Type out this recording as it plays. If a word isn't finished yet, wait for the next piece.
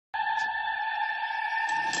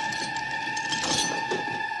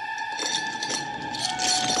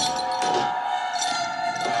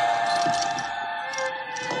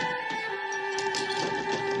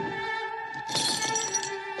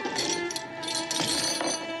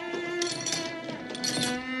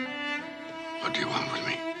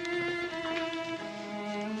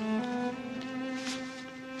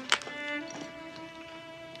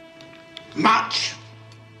Much.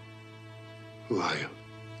 Who are you?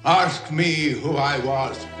 Ask me who I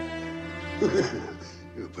was.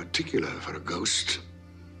 You're particular for a ghost.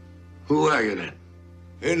 Who are you, then?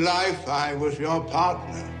 In life, I was your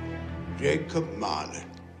partner, Jacob Marley.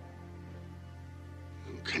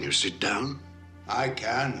 Can you sit down? I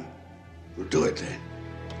can. Well, do it, then.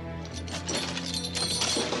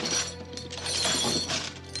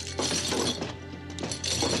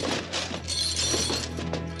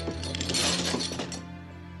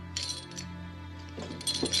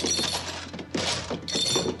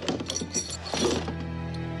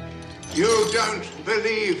 You don't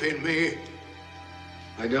believe in me.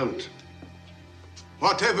 I don't.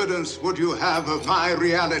 What evidence would you have of my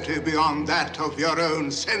reality beyond that of your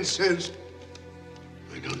own senses?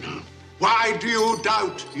 I don't know. Why do you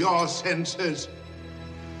doubt your senses?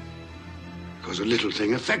 Because a little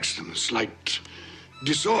thing affects them, a slight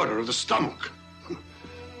disorder of the stomach.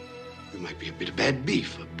 It might be a bit of bad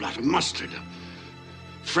beef, a blot of mustard, a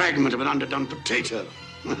fragment of an underdone potato.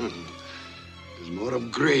 There's more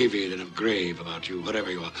of gravy than of grave about you,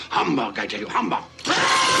 whatever you are. Humbug, I tell you, humbug!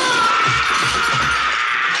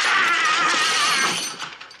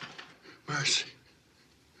 Mercy.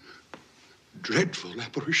 Dreadful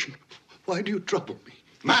apparition. Why do you trouble me?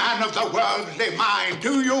 Man of the worldly mind,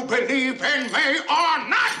 do you believe in me or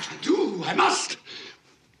not? I do, I must.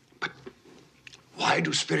 But why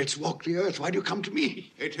do spirits walk the earth? Why do you come to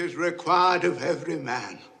me? It is required of every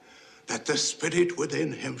man that the spirit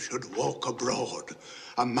within him should walk abroad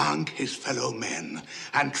among his fellow men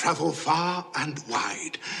and travel far and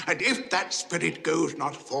wide. And if that spirit goes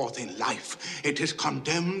not forth in life, it is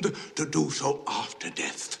condemned to do so after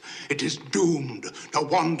death. It is doomed to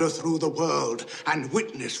wander through the world and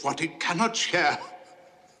witness what it cannot share,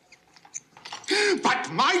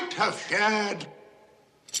 but might have shared,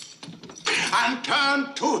 and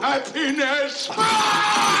turn to happiness.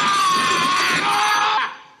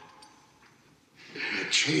 The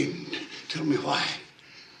chain. Tell me why.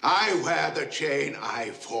 I wear the chain I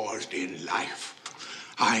forged in life.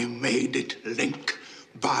 I made it link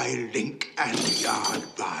by link and yard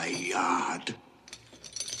by yard.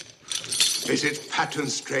 Is its pattern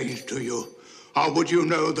strange to you? Or would you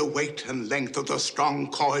know the weight and length of the strong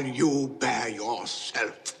coil you bear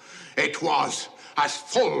yourself? It was as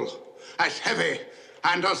full, as heavy,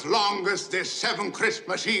 and as long as this 7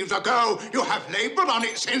 Christmas Eves ago, you have labored on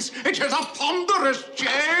it since. It is a ponderous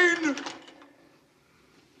chain.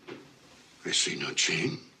 I see no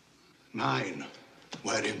chain. Mine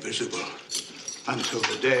were invisible until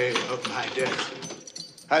the day of my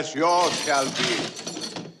death, as yours shall be.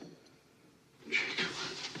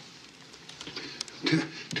 Jacob,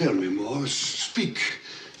 tell me more. Speak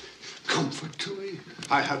comfort to me.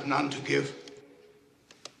 I have none to give.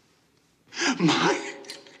 My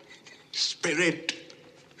spirit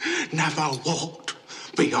never walked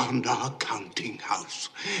beyond our counting house.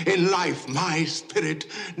 In life, my spirit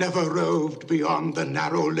never roved beyond the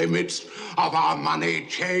narrow limits of our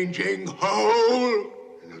money-changing hole.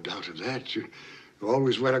 No doubt of that. You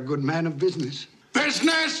always were a good man of business.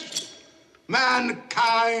 Business?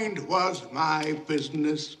 Mankind was my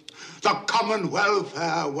business. The common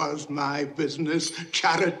welfare was my business.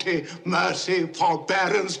 Charity, mercy,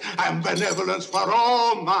 forbearance, and benevolence were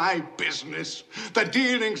all my business. The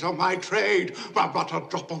dealings of my trade were but a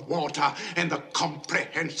drop of water in the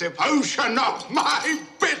comprehensive ocean of my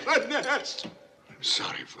business. I'm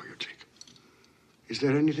sorry for you, Jacob. Is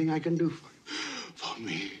there anything I can do for you? For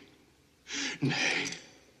me? Nay,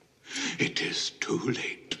 it is too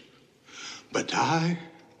late. But I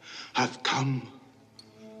have come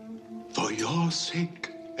for your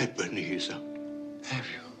sake, Ebenezer. Have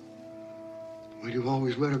you? Well, you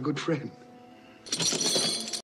always were a good friend.